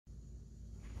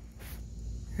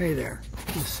Hey there,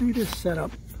 you see this setup?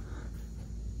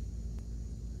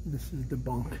 This is the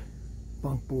bunk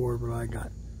board, but I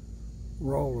got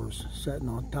rollers sitting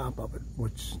on top of it,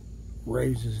 which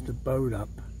raises the boat up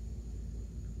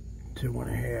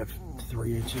 2.5,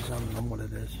 3 inches. I don't know what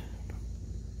it is.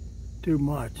 Too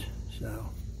much,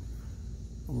 so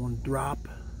I want to drop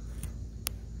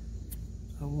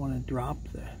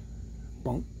the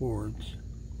bunk boards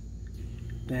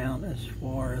down as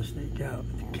far as they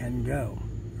can go.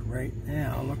 Right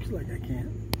now, it looks like I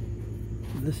can't.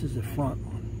 This is the front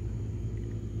one.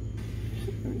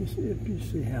 Let me see if you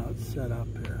see how it's set up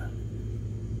here.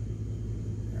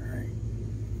 All right.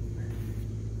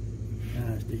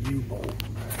 That's the U-bolt.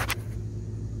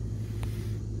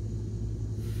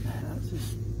 Has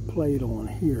this plate on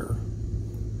here.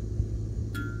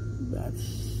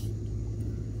 That's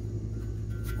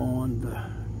on the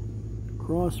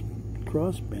cross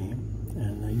beam,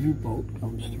 and the U-bolt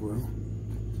comes through.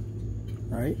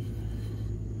 Right?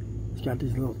 It's got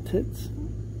these little tits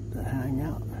that hang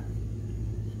out,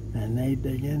 and they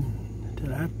dig into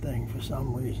that thing for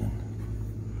some reason.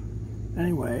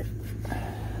 Anyway,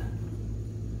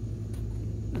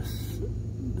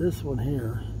 this one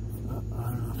here, I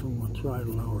don't know if I'm going to try to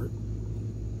lower it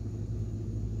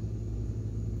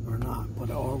or not, but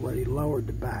I already lowered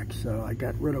the back, so I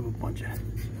got rid of a bunch of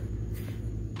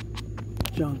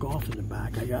junk off of the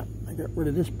back. I got rid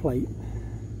of this plate.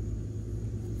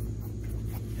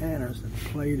 And there's a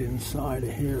plate inside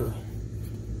of here,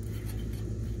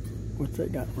 which I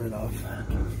got rid of.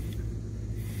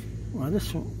 Well,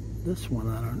 this one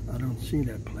I don't see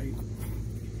that plate.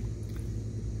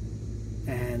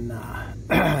 And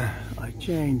I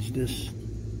changed this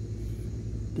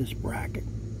bracket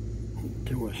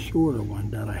to a shorter one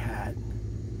that I had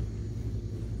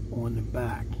on the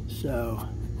back. So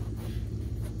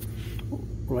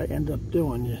what I end up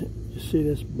doing, you see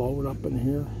this bolt up in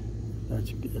here?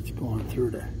 It's going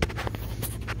through the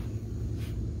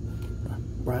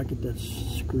bracket that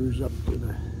screws up to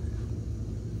the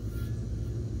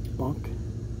bunk.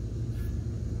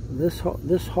 This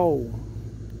hole,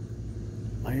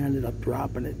 I ended up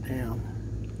dropping it down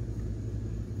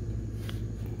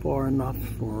far enough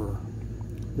for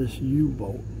this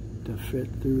U-bolt to fit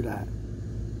through that.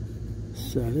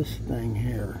 So this thing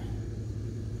here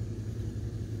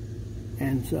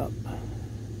ends up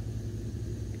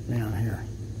down here.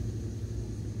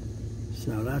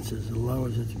 So that's as low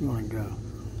as it's going to go.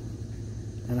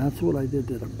 And that's what I did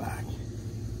to the back.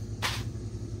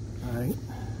 Alright.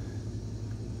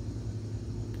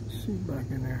 See back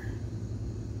in there.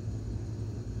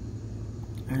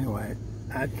 Anyway,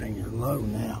 that thing is low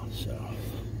now, so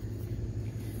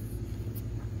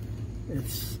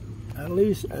it's at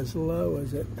least as low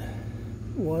as it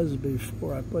was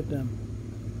before I put them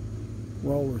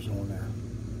rollers on there.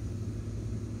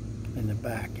 In the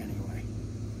back anyway.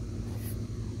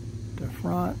 The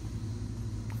front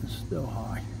is still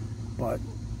high, but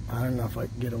I don't know if I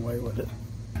can get away with it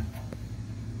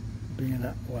being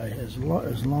that way as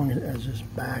long as this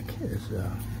back is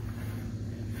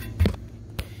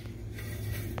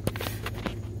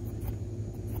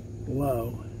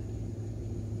low.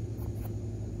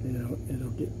 You know,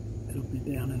 it'll be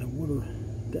down in the water.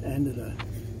 The end of the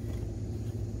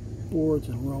boards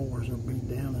and rollers will be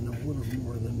down in the water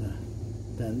more than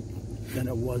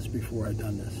it was before I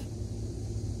done this,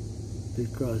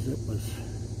 because it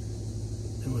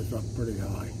was up pretty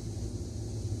high.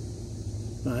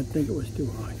 I think it was too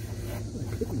high.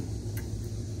 I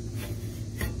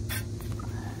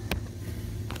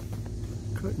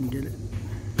couldn't get it.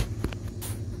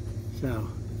 So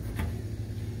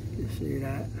you see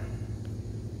that?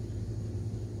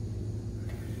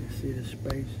 You see the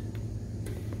space?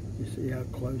 You see how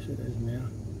close it is now?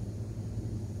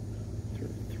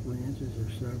 3 inches or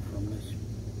so from this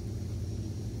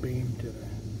beam to the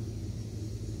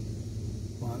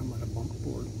bottom of the bunk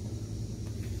board.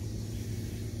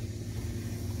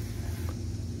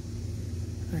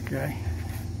 Okay.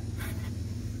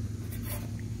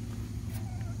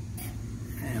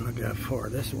 And look how far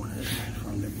this one is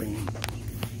from the beam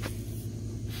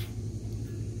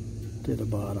to the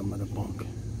bottom of the bunk.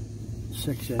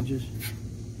 6 inches.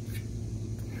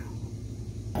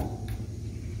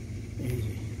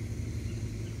 Easy.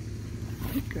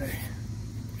 Okay.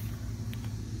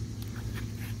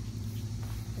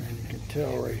 And you can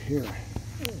tell right here.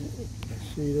 You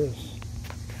see this?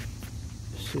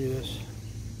 You see this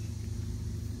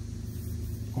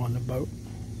on the boat?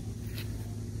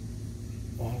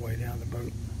 All the way down the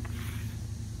boat.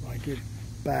 When I get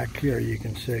back here, you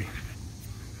can see.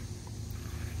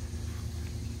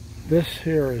 This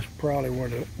here is probably where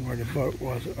the boat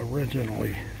was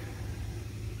originally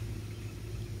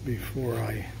before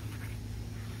I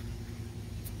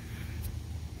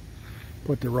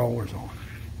put the rollers on.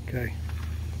 Okay,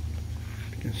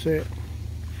 you can see it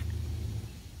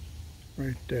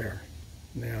right there.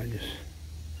 Now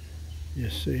you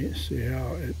see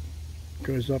how it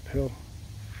goes uphill.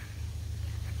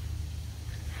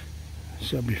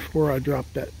 So before I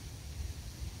dropped that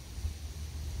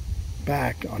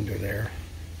back under there,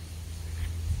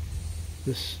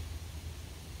 this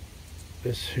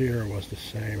here was the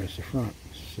same as the front.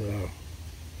 So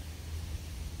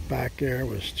back there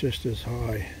was just as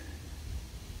high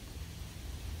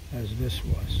as this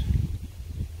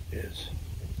is.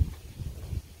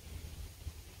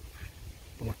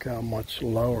 Look how much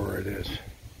lower it is.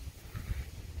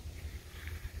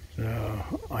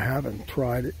 I haven't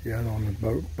tried it yet on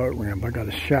the boat ramp. I got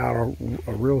a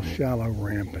real shallow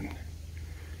ramp,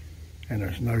 and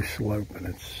there's no slope, and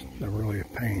it's really a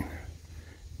pain.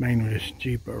 Mainly this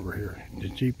Jeep over here. The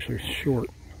Jeeps are short.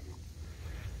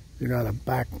 You got to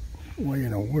back way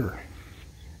in the water.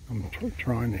 I'm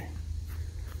trying to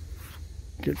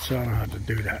get so I don't have to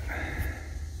do that.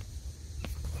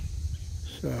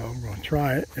 So I'm going to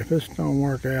try it. If this don't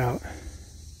work out,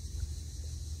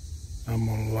 I'm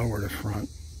going to lower the front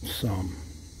some.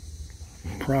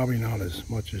 Probably not as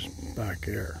much as back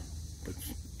there, but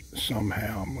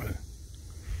somehow I'm going to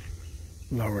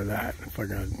lower that if I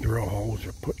got to drill holes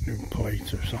or put new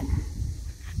plates or something.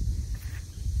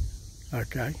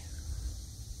 Okay.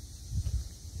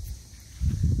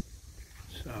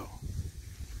 So,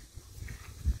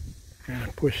 I'm going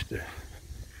to push the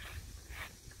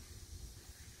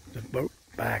boat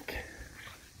back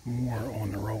more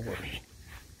on the rollers.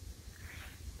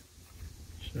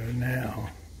 So now,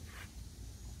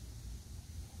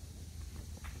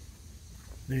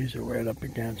 these are right up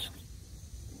against,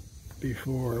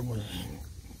 before it was,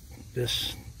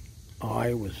 this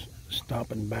eye was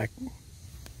stopping back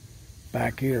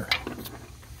here.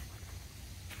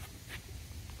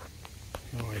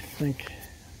 So I think,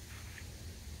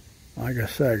 like I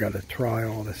said, I got to try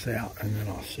all this out and then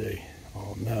I'll see.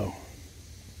 I'll know.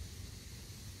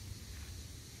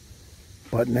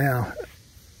 But now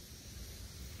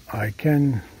I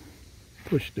can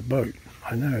push the boat.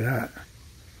 I know that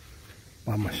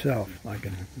by myself. I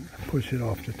can push it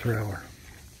off the trailer.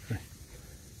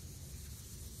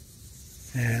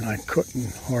 And I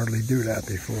couldn't hardly do that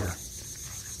before.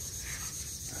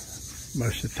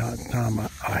 Most of the time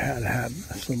I had to have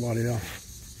somebody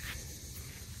else.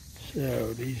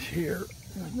 So these here,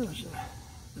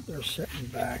 they're sitting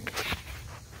back.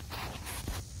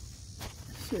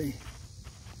 Let's see.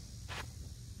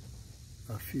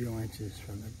 A few inches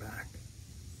from the back.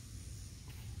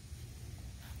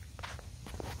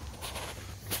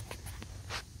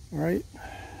 All right.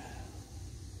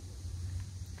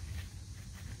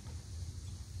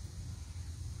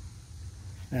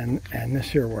 And this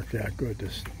here worked out good,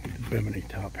 this bimini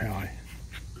top, how I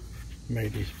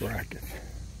made these brackets.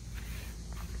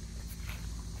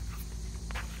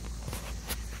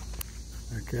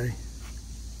 Okay,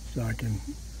 so I can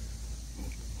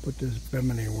put this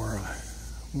bimini where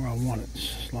I want it.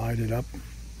 Slide it up,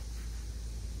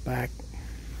 back,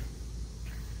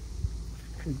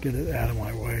 get it out of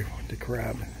my way with the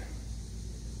crab.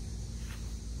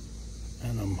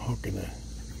 And I'm hooking a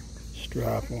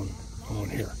strap on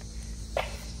here.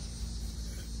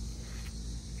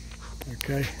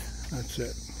 Okay, that's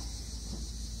it.